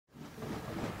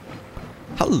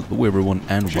Hello everyone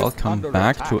and welcome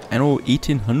back to Anno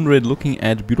 1800, looking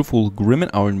at beautiful Grim and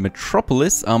our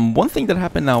metropolis. One thing that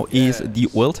happened now is the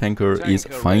oil tanker is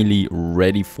finally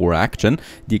ready for action,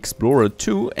 the Explorer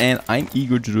too, and I'm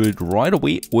eager to do it right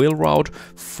away. Oil route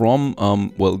from,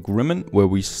 well, Grimmen, where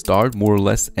we start more or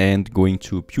less, and going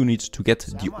to Punit to get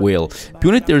the oil.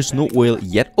 Punit, there's no oil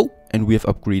yet. Oh, and we have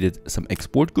upgraded some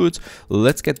export goods.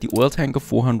 Let's get the oil tanker,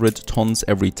 400 tons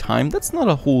every time. That's not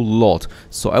a whole lot.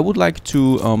 So I would like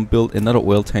to build another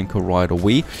oil tanker right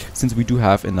away, since we do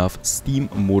have enough steam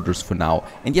motors for now.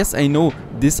 And yes, I know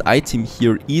this item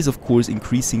here is of course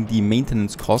increasing the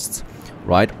maintenance costs,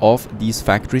 right, of these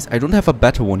factories. I don't have a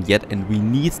better one yet, and we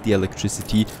need the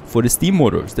electricity for the steam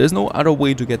motors. There's no other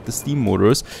way to get the steam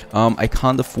motors. I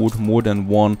can't afford more than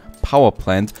one power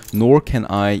plant, nor can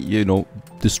I, you know,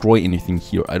 destroy anything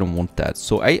here. I don't want that,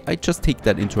 so I just take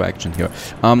that into action here.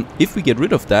 If we get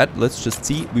rid of that, let's just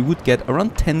see, we would get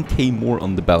around 10k more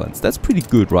on the balance. That's pretty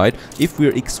good, right? If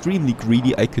we're extremely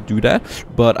greedy, I could do that,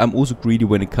 but I'm also greedy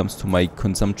when it comes to my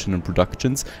consumption and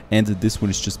productions, and this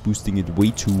one is just boosting it way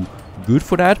too good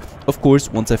for that. Of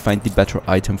course, once I find the better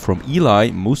item from Eli,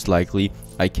 most likely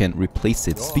I can replace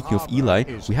it. Speaking of Eli,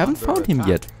 we haven't found him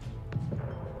yet.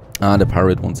 The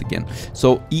pirate once again.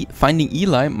 So finding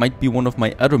Eli might be one of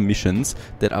my other missions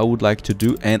that I would like to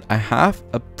do, and I have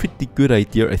a pretty good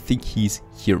idea. I think he's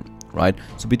here, right?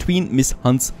 So between Miss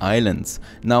Hunt's islands.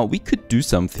 Now we could do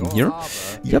something here.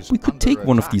 Yep, we could take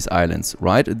one of these islands,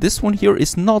 right? This one here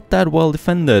is not that well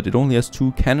defended. It only has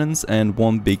 2 cannons and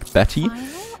 1 big Betty.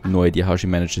 No idea how she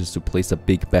manages to place a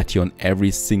big Betty on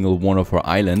every single one of her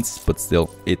islands, but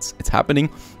still, it's happening.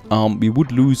 We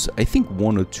would lose, I think,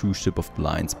 1 or 2 ship of the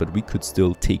lines, but we could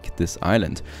still take this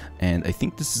island, and I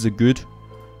think this is a good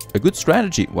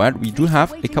strategy, right? We do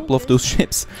have a couple of those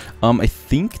ships. I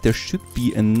think there should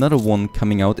be another one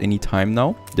coming out anytime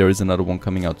now. There is another one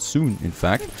coming out soon, in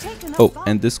fact. Oh,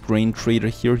 and this grain trader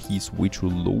here, he's way too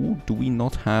low. Do we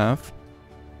not have...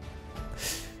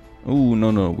 Oh,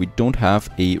 no, we don't have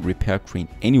a repair crane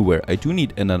anywhere. I do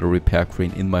need another repair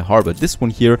crane in my harbor. This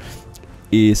one here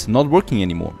is not working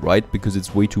anymore, right? Because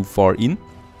it's way too far in,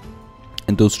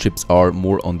 and those ships are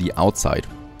more on the outside.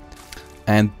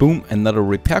 And boom, another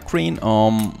repair crane.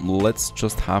 Let's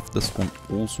just have this one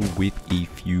also with a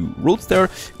few roads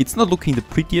there. It's not looking the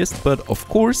prettiest, but of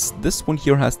course this one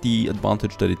here has the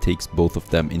advantage that it takes both of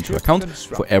them into account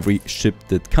for every ship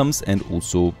that comes, and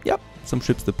also, yep, some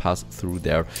ships that pass through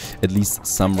there, at least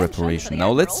some reparation. Now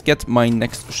let's get my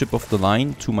next ship of the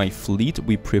line to my fleet.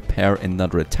 We prepare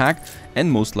another attack, and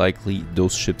most likely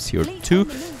those ships here too.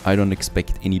 I don't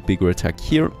expect any bigger attack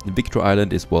here. The Victor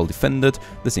Island is well defended.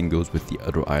 The same goes with the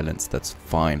other islands. That's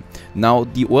fine. Now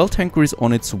the oil tanker is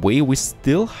on its way. We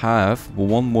still have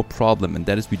one more problem, and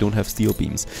that is we don't have steel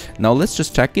beams. Now let's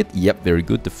just check it. Yep, very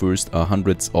good. The first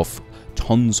hundreds of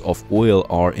tons of oil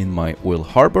are in my oil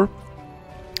harbor.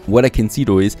 What I can see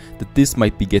though is that this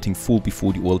might be getting full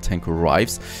before the oil tanker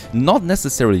arrives. Not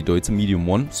necessarily though, it's a medium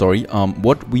one, sorry.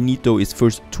 What we need though is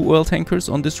first 2 oil tankers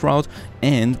on this route,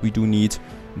 and we do need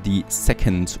the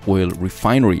second oil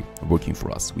refinery working for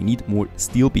us. We need more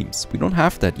steel beams. We don't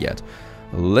have that yet.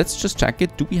 Let's just check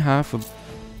it. Do we have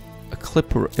a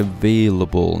clipper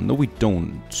available? No, we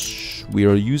don't. We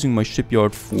are using my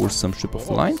shipyard for some ship of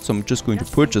the line, so I'm just going to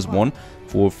purchase one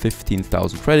for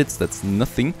 15,000 credits. That's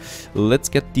nothing. Let's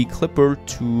get the clipper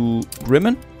to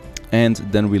Grimmen, and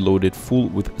then we load it full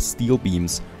with steel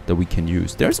beams that we can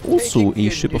use. There's also a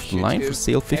ship of the line for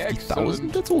sale,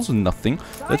 50,000. That's also nothing.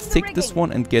 Let's take this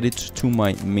one and get it to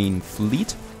my main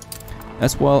fleet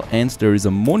as well. And there is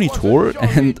a monitor,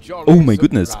 and oh my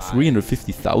goodness,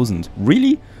 350,000.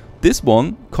 Really? This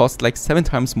one costs like 7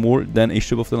 times more than a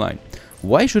ship of the line.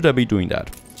 Why should I be doing that?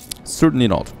 Certainly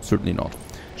not. Certainly not.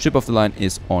 Ship of the line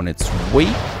is on its way.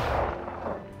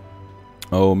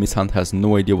 Oh, Miss Hunt has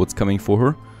no idea what's coming for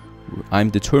her.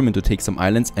 I'm determined to take some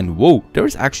islands, and whoa, there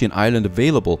is actually an island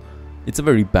available. It's a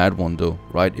very bad one though,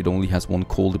 right? It only has 1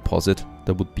 coal deposit.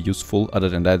 That would be useful. Other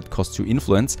than that, it costs you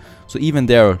influence. So even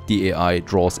there, the AI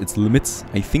draws its limits,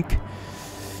 I think.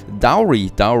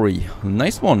 Dowry.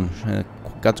 Nice one.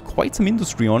 Got quite some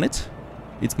industry on it.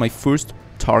 It's my first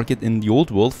target in the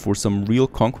old world for some real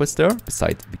conquest there,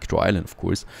 besides Victor Island, of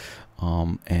course.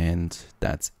 And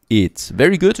that's it.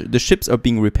 Very good. The ships are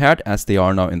being repaired as they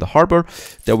are now in the harbor.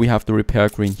 There we have the repair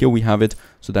crane. Here we have it.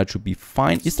 So that should be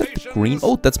fine. Is that the green?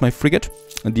 Oh, that's my frigate.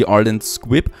 And the ardent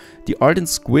squib. The ardent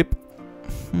squib.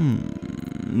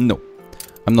 No.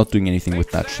 I'm not doing anything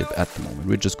with that ship at the moment.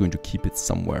 We're just going to keep it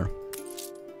somewhere.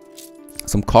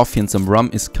 Some coffee and some rum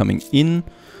is coming in.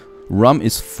 Rum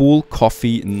is full,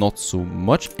 coffee not so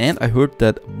much. And I heard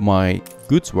that my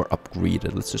goods were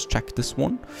upgraded. Let's just check this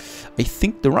one. I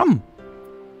think the rum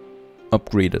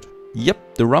upgraded.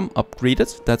 Yep, the rum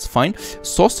upgraded. That's fine.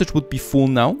 Sausage would be full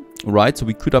now, right? So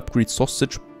we could upgrade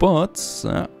sausage, but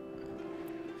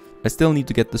I still need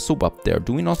to get the soap up there.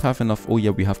 Do we not have enough? Oh yeah,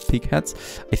 we have pig heads.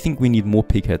 I think we need more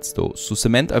pig heads though. So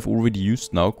cement I've already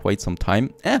used now quite some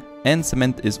time. And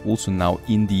cement is also now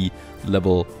in the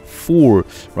level 4,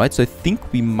 right? So I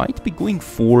think we might be going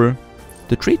for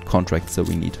the trade contracts that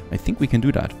we need. I think we can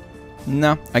do that.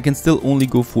 Nah, I can still only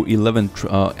go for 11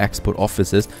 export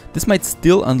offices. This might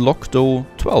still unlock though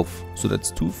 12. So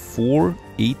that's 2, 4,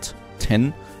 8,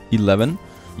 10, 11.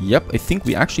 Yep, I think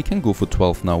we actually can go for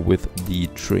 12 now with the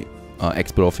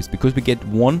export office, because we get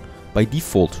 1 by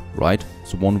default, right?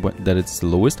 So 1 that it's the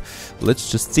lowest.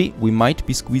 Let's just see, we might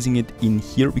be squeezing it in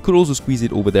here. We could also squeeze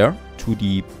it over there to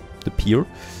the pier,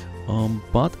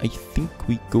 but I think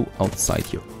we go outside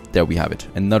here. There we have it,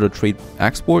 another trade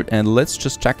export. And let's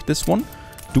just check this one.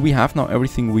 Do we have now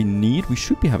everything we need? We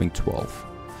should be having 12.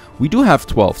 We do have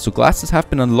 12, so glasses have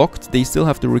been unlocked. They still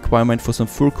have the requirement for some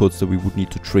fur coats that we would need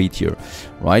to trade here,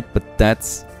 right? But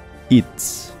that's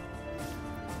it.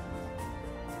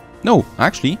 No,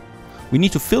 actually, we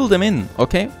need to fill them in,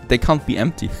 okay? They can't be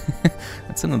empty.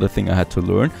 That's another thing I had to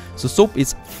learn. So soap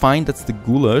is fine, that's the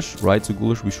goulash, right? So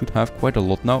goulash we should have quite a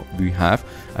lot now. We have.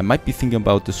 I might be thinking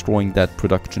about destroying that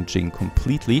production chain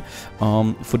completely.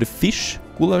 For the fish,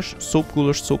 goulash, soap,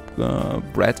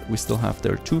 bread, we still have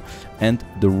there too. And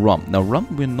the rum. Now rum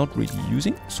we're not really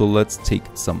using, so let's take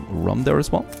some rum there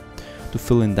as well to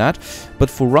fill in that. But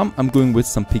for rum, I'm going with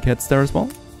some pig heads there as well.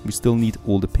 We still need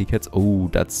all the pig heads. Oh,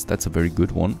 that's a very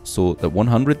good one. So the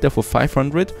 100 there for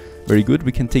 500. Very good.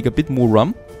 We can take a bit more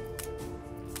rum.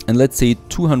 And let's say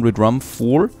 200 rum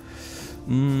for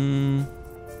some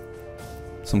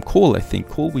coal, I think.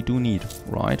 Coal we do need,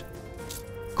 right?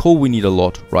 Coal we need a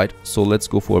lot, right? So let's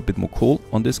go for a bit more coal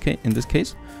on this in this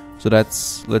case. So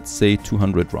that's, let's say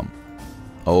 200 rum.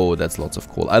 Oh, that's lots of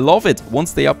coal. I love it.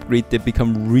 Once they upgrade, they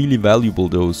become really valuable,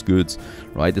 those goods,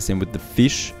 right? The same with the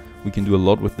fish. We can do a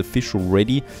lot with the fish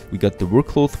already. We got the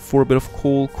workcloth for a bit of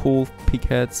coal, pig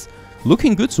heads.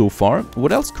 Looking good so far.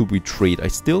 What else could we trade? I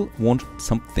still want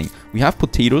something. We have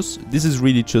potatoes. This is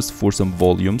really just for some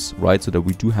volumes, right? So that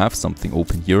we do have something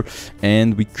open here.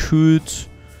 And we could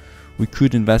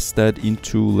invest that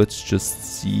into, let's just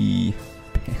see,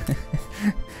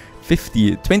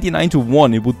 29 to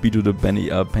 1 it would be to the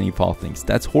penny farthings.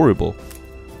 That's horrible.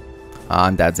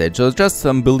 And that's it. So just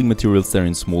some building materials there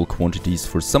in small quantities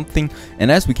for something. And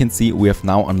as we can see, we have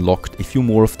now unlocked a few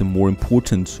more of the more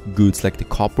important goods like the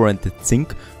copper and the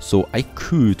zinc. So I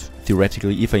could,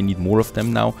 theoretically, if I need more of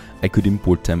them now, I could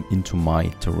import them into my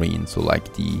terrain. So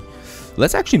like the...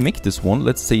 Let's actually make this one.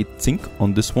 Let's say zinc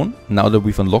on this one. Now that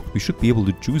we've unlocked, we should be able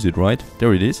to choose it, right?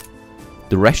 There it is.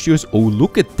 The ratios, oh,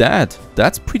 look at that.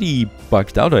 That's pretty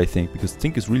bugged out, I think, because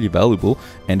zinc is really valuable.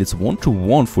 And it's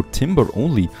 1-to-1 for timber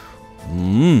only.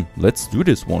 Let's do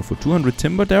this one for 200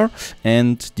 timber there.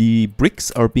 And the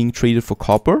bricks are being traded for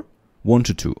copper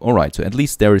 1-to-2. Alright, so at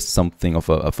least there is something of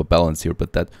a balance here.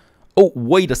 But that... Oh,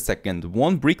 wait a second.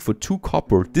 1 brick for 2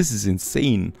 copper. This is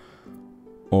insane.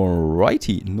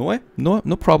 Alrighty.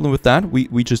 No problem with that.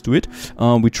 We just do it.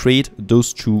 We trade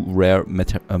those 2 rare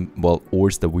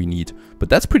ores that we need. But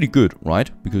that's pretty good,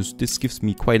 right? Because this gives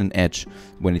me quite an edge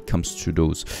when it comes to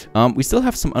those. We still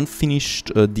have some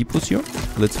unfinished depots here.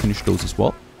 Let's finish those as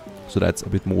well. So that's a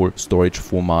bit more storage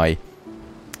for my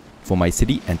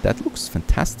city. And that looks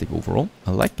fantastic overall.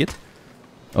 I like it.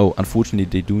 Oh, unfortunately,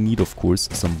 they do need, of course,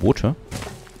 some water.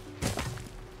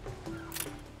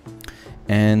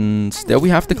 And there we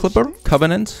have the Clipper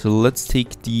Covenant. So let's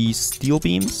take the steel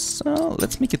beams.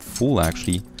 Let's make it full,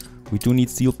 actually. We do need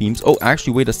steel beams. Oh,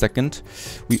 actually, wait a second.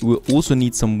 We will also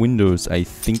need some windows, I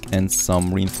think, and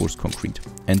some reinforced concrete.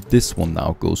 And this one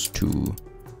now goes to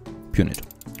Punit,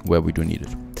 where we do need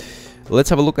it. Let's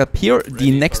have a look up here.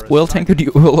 The next oil tanker, the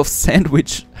Oil of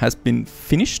Sandwich, has been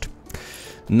finished.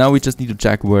 Now we just need to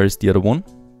check where is the other one.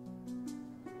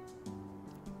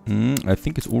 I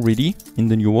think it's already in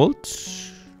the New World.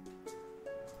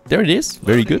 There it is.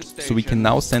 Very good. So we can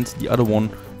now send the other one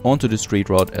onto this trade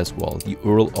route as well. The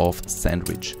Earl of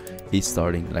Sandwich is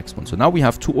starting the next one. So now we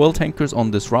have 2 oil tankers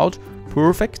on this route.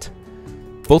 Perfect.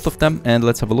 Both of them. And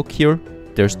let's have a look here.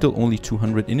 There's still only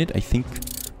 200 in it. I think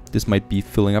this might be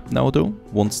filling up now though.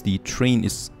 Once the train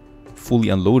is fully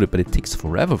unloaded. But it takes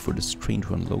forever for this train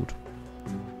to unload.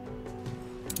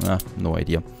 No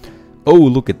idea. Oh,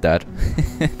 look at that.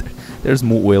 There's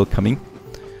more oil coming.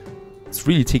 It's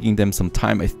really taking them some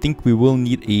time. I think we will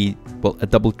need a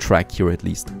double track here at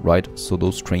least, right? So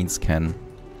those trains can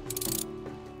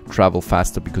travel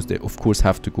faster, because they of course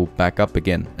have to go back up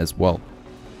again as well.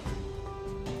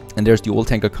 And there's the oil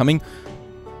tanker coming.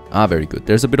 Ah, very good.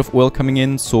 There's a bit of oil coming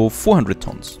in, so 400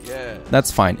 tons. Yeah.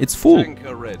 That's fine. It's full,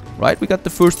 right? We got the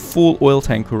first full oil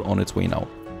tanker on its way now.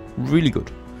 Really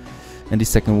good. And the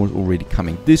second one is already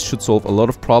coming. This should solve a lot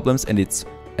of problems, and it's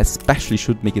especially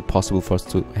should make it possible for us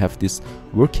to have this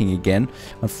working again.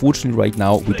 Unfortunately, right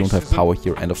now we don't have power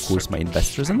here, and of course my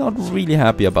investors are not really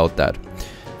happy about that.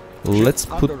 Let's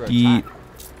put the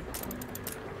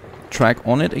track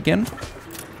on it again.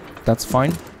 That's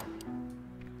fine.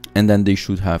 And then they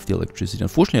should have the electricity.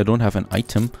 Unfortunately, I don't have an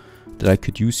item that I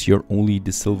could use here, only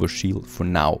the silver shield for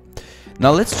now.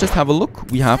 Now let's just have a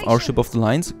look. We have our ship of the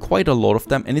lines, quite a lot of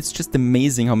them, and it's just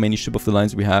amazing how many ship of the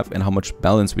lines we have and how much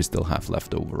balance we still have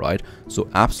left over, right? So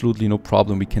absolutely no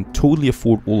problem, we can totally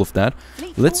afford all of that.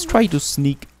 Let's try to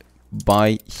sneak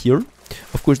by here.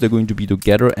 Of course, they're going to be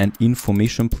together and in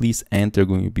formation, please, and they're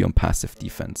going to be on passive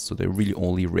defense, so they really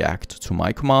only react to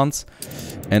my commands,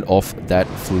 and off that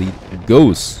fleet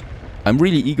goes. I'm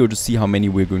really eager to see how many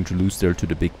we're going to lose there to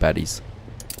the big baddies.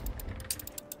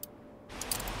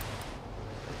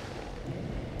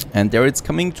 And there it's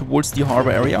coming towards the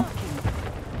harbor area.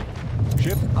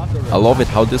 I love it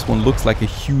how this one looks like a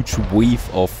huge wave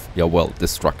of,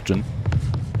 destruction.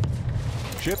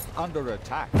 Ship under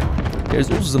attack.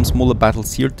 There's also some smaller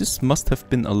battles here. This must have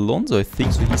been Alonso, I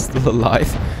think, so he's still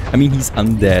alive. I mean, he's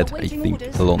undead, I think,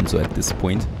 Alonso at this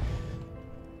point.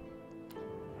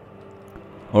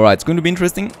 Alright, it's going to be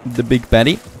interesting. The big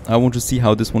baddie. I want to see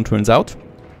how this one turns out.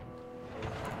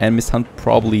 And Miss Hunt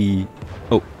probably...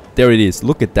 Oh, there it is.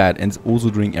 Look at that. And it's also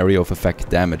doing area of effect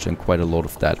damage and quite a lot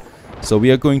of that. So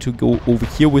we are going to go over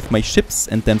here with my ships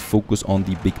and then focus on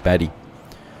the big baddie.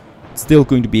 Still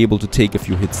going to be able to take a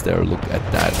few hits there. Look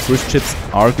at that. First ships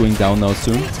are going down now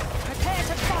soon.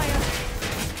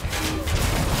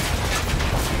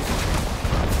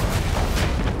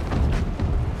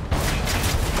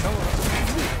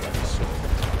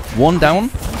 One down.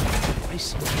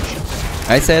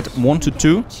 I said 1 to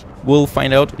 2. We'll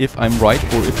find out if I'm right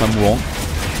or if I'm wrong.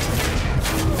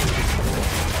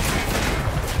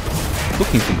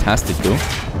 Looking fantastic though.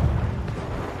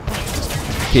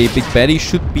 Okay, big baddie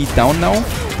should be down now.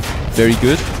 Very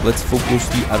good. Let's focus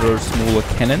the other smaller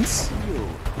cannons.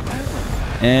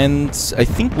 And I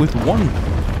think with one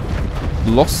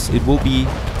loss it will be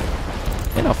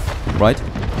enough, right?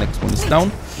 Next one is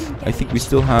down. I think we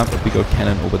still have a bigger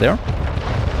cannon over there.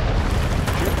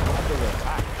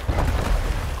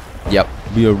 Yep,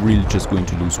 we are really just going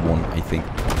to lose one, I think.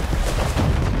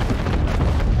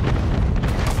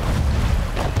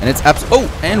 And it's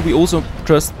and we also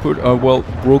just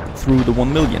broke through the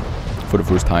 1 million for the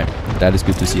first time. That is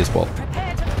good to see as well.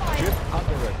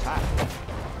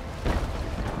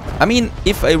 I mean,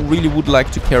 if I really would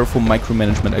like to care for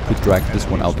micromanagement, I could drag this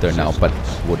one out there now, but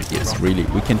what it is, really,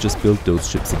 we can just build those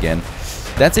ships again.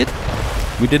 That's it.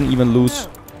 We didn't even lose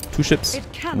 2 ships.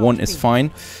 1 is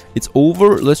fine. It's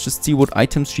over. Let's just see what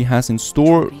items she has in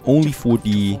store, only for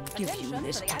the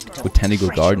botanical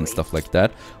garden, stuff like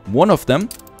that. One of them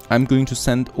I'm going to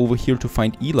send over here to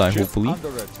find Eli, hopefully.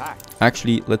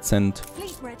 Actually, let's send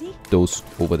those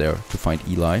over there to find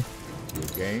Eli.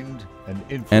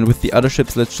 And with the other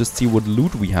ships, let's just see what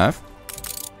loot we have.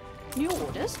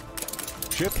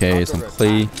 Okay, some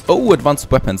clay. Oh,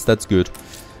 advanced weapons, that's good.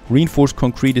 Reinforced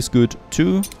concrete is good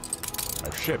too.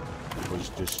 A ship was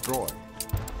destroyed.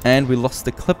 And we lost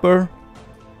the clipper.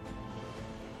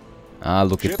 Ah,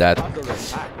 look at that.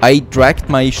 I dragged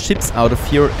my ships out of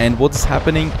here, and what's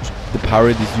happening? The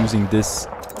pirate is using this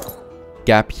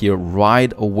gap here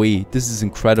right away. This is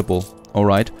incredible.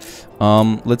 Alright.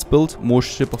 Let's build more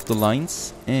ship of the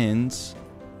lines, and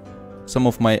some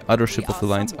of my other ship of the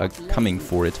lines are coming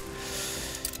for it.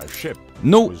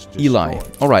 No Eli.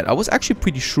 Alright, I was actually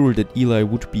pretty sure that Eli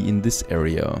would be in this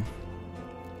area.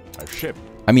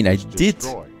 I mean, I did.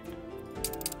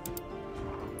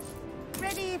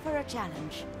 Ready for a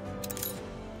challenge.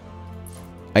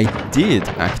 I did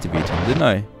activate him, didn't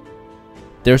I?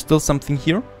 There's still something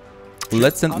here.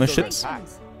 Let's send my ships.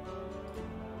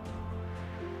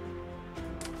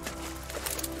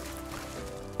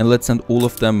 And let's send all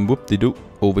of them, whoop-de-doo,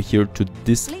 over here to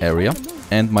this area.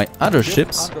 And my other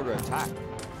ships...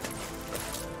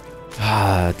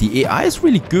 Ah, the AI is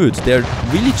really good. They're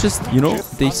really just, you know,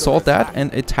 they saw that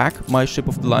and attack my ship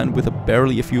of the line with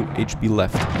barely a few HP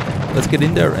left. Let's get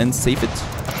in there and save it.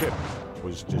 Ship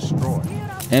was destroyed.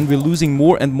 And we're losing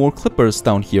more and more clippers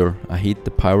down here. I hate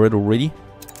the pirate already.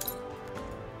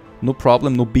 No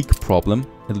problem, no big problem,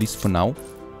 at least for now.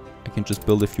 I can just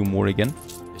build a few more again.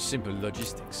 Simple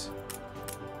logistics.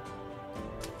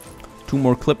 2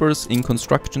 more clippers in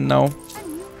construction now.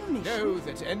 Know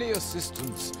that any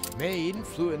assistance may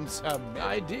influence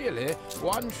ideally,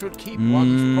 one should keep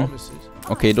one's promises.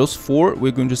 Okay, those 4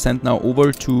 we're going to send now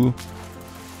over to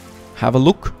have a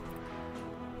look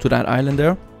to that island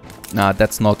there. Nah,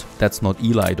 that's not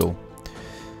Eli though.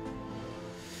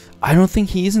 I don't think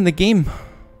he is in the game.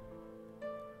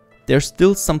 There's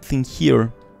still something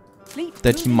here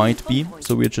that he might be,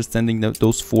 so we're just sending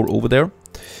those 4 over there.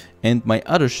 And my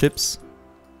other ships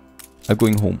are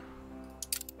going home.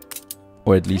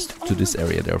 Or at least to this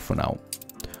area there for now.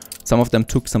 Some of them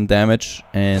took some damage,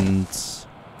 and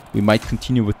we might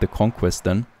continue with the conquest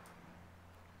then.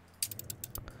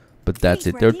 But that's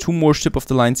it. There are 2 more ship of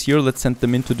the lines here. Let's send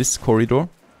them into this corridor.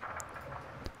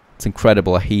 It's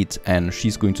incredible. I hate Anne.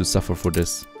 She's going to suffer for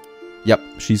this. Yep,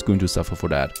 she's going to suffer for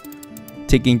that.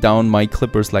 Taking down my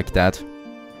clippers like that.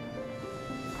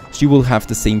 She will have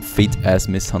the same fate as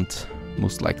Miss Hunt,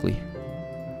 most likely.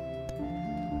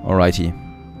 Alrighty.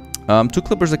 2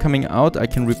 clippers are coming out. I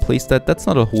can replace that. That's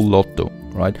not a whole lot though,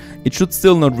 right? It should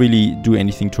still not really do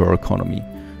anything to our economy.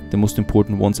 The most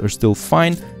important ones are still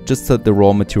fine, just that the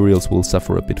raw materials will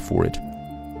suffer a bit for it.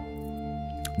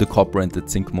 The copper and the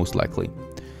zinc most likely.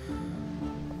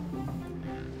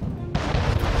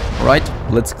 Alright,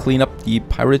 let's clean up the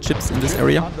pirate ships in this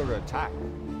area. Under attack.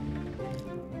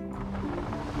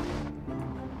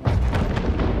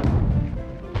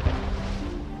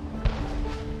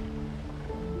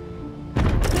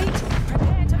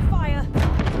 Prepare to fire.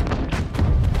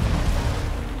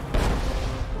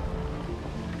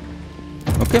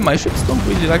 Okay, my ships don't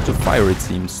really like to fire, it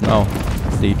seems. Now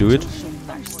they do it.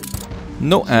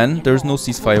 No, Anne, there's no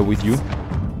ceasefire with you.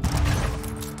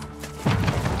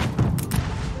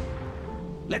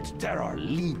 Let terror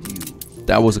lead you.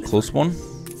 That was a close one.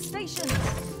 Station.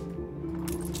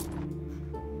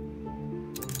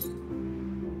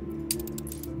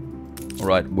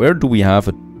 Alright, where do we have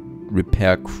a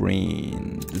repair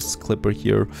crane? This clipper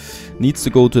here needs to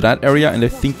go to that area, and I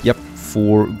think, yep,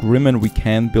 for Grimmen we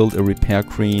can build a repair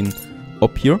crane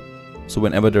up here. So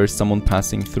whenever there is someone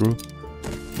passing through,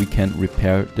 we can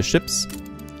repair the ships.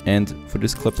 And for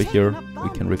this clipper here, we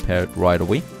can repair it right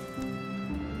away.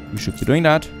 We should be doing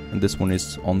that, and this one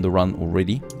is on the run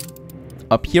already.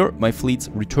 Up here, my fleets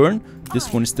return.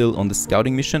 This one is still on the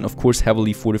scouting mission, of course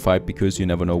heavily fortified because you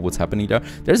never know what's happening there.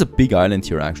 There's a big island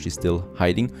here actually still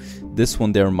hiding. This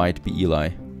one there might be Eli.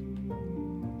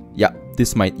 Yeah,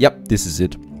 this might, yep, this is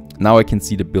it. Now I can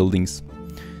see the buildings.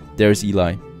 There's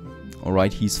Eli.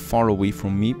 Alright, he's far away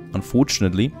from me,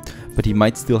 unfortunately, but he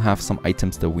might still have some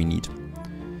items that we need.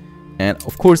 And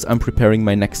of course, I'm preparing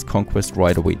my next conquest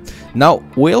right away. Now,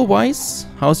 oil-wise,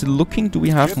 how's it looking? Do we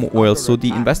have more oil? So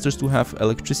the investors do have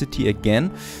electricity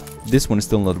again. This one is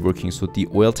still not working, so the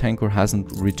oil tanker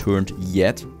hasn't returned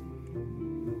yet.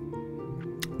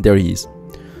 There he is.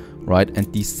 Right,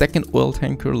 and the second oil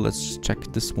tanker, let's check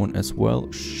this one as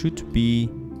well, should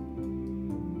be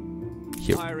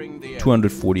here.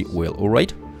 240 oil,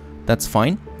 alright. That's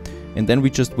fine. And then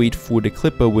we just wait for the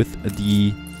clipper with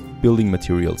the building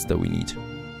materials that we need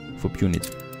for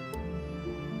Punit.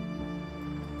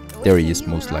 There he is,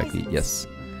 most likely, yes.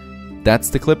 That's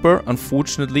the clipper,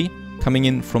 unfortunately, coming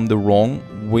in from the wrong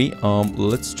way.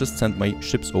 Let's just send my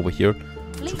ships over here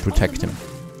to protect him.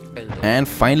 And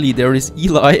finally, there is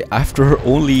Eli. After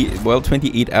only, well,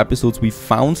 28 episodes, we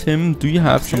found him. Do you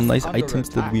have some nice items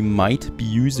that we might be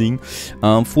using?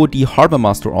 For the Harbor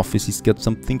Master office, he's got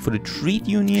something. For the Trade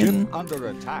Union,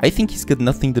 I think he's got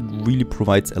nothing that really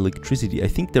provides electricity. I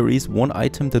think there is one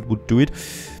item that would do it,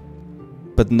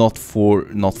 but not for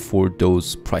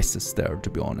those prices there, to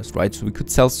be honest, right? So we could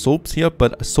sell soaps here,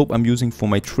 but a soap I'm using for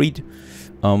my trade,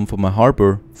 for my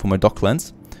harbor, for my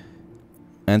docklands.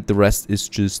 And the rest is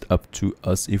just up to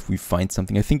us if we find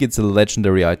something. I think it's a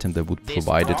legendary item that would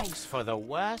provide it.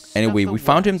 Anyway, we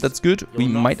found him. That's good. We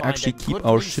might actually keep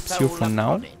our ships here for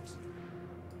now.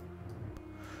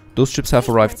 Those ships have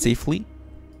arrived safely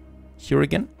here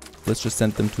again. Let's just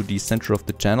send them to the center of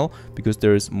the channel because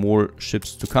there is more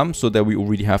ships to come. So that we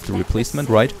already have the replacement,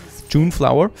 right?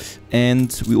 Juneflower.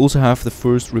 And we also have the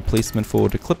first replacement for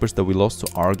the clippers that we lost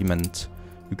to Argument.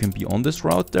 You can be on this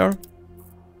route there.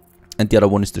 And the other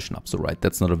one is the Schnapso, right?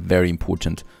 That's not a very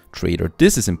important trader.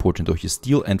 This is important though, here,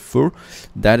 steel and fur.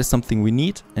 That is something we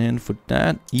need. And for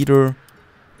that, either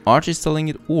Archie is selling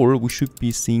it or we should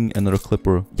be seeing another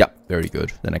clipper. Yeah, very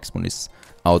good. The next one is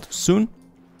out soon.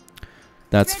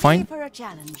 That's fine. For a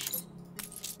challenge.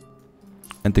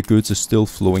 And the goods are still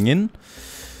flowing in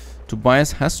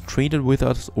Tobias has traded with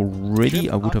us already.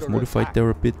 I would have modified there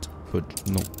a bit, but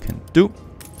no can do.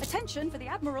 Attention for the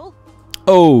Admiral.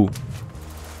 Oh,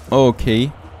 okay.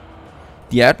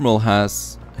 The Admiral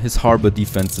has his harbor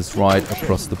defenses right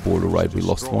across the border, right? We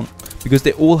lost one. Because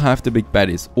they all have the big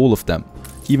baddies, all of them.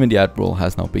 Even the Admiral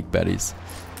has now big baddies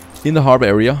in the harbor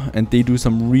area, and they do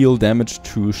some real damage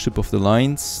to Ship of the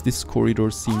Lines. This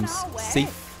corridor seems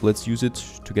safe. Let's use it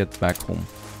to get back home.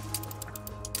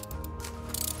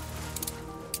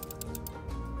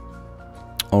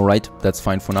 Alright, that's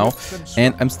fine for now.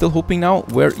 And I'm still hoping now,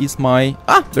 where is my...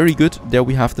 Ah, very good. There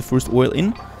we have the first oil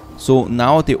in. So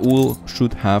now they all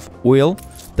should have oil.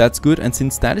 That's good. And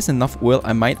since that is enough oil,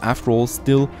 I might after all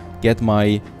still get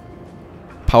my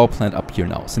power plant up here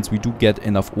now. Since we do get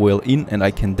enough oil in, and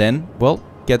I can then, well,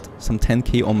 get some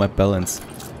 10k on my balance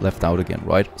left out again,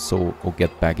 right? So I'll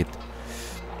get back it.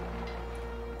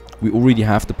 We already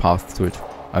have the path to it.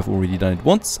 I've already done it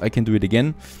once. I can do it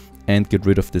again and get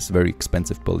rid of this very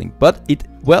expensive building. But it,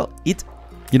 well, it,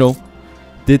 you know,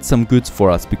 did some good for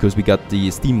us because we got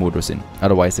the steam motors in.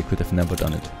 Otherwise I could have never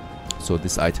done it. So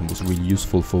this item was really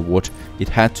useful for what it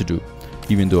had to do,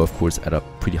 even though of course at a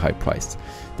pretty high price.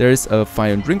 There is a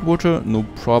fire and drink water, no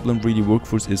problem, really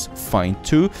workforce is fine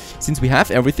too. Since we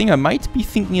have everything, I might be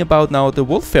thinking about now the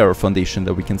Welfare Foundation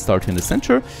that we can start in the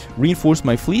center, reinforce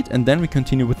my fleet, and then we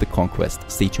continue with the conquest.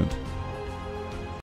 Stay tuned.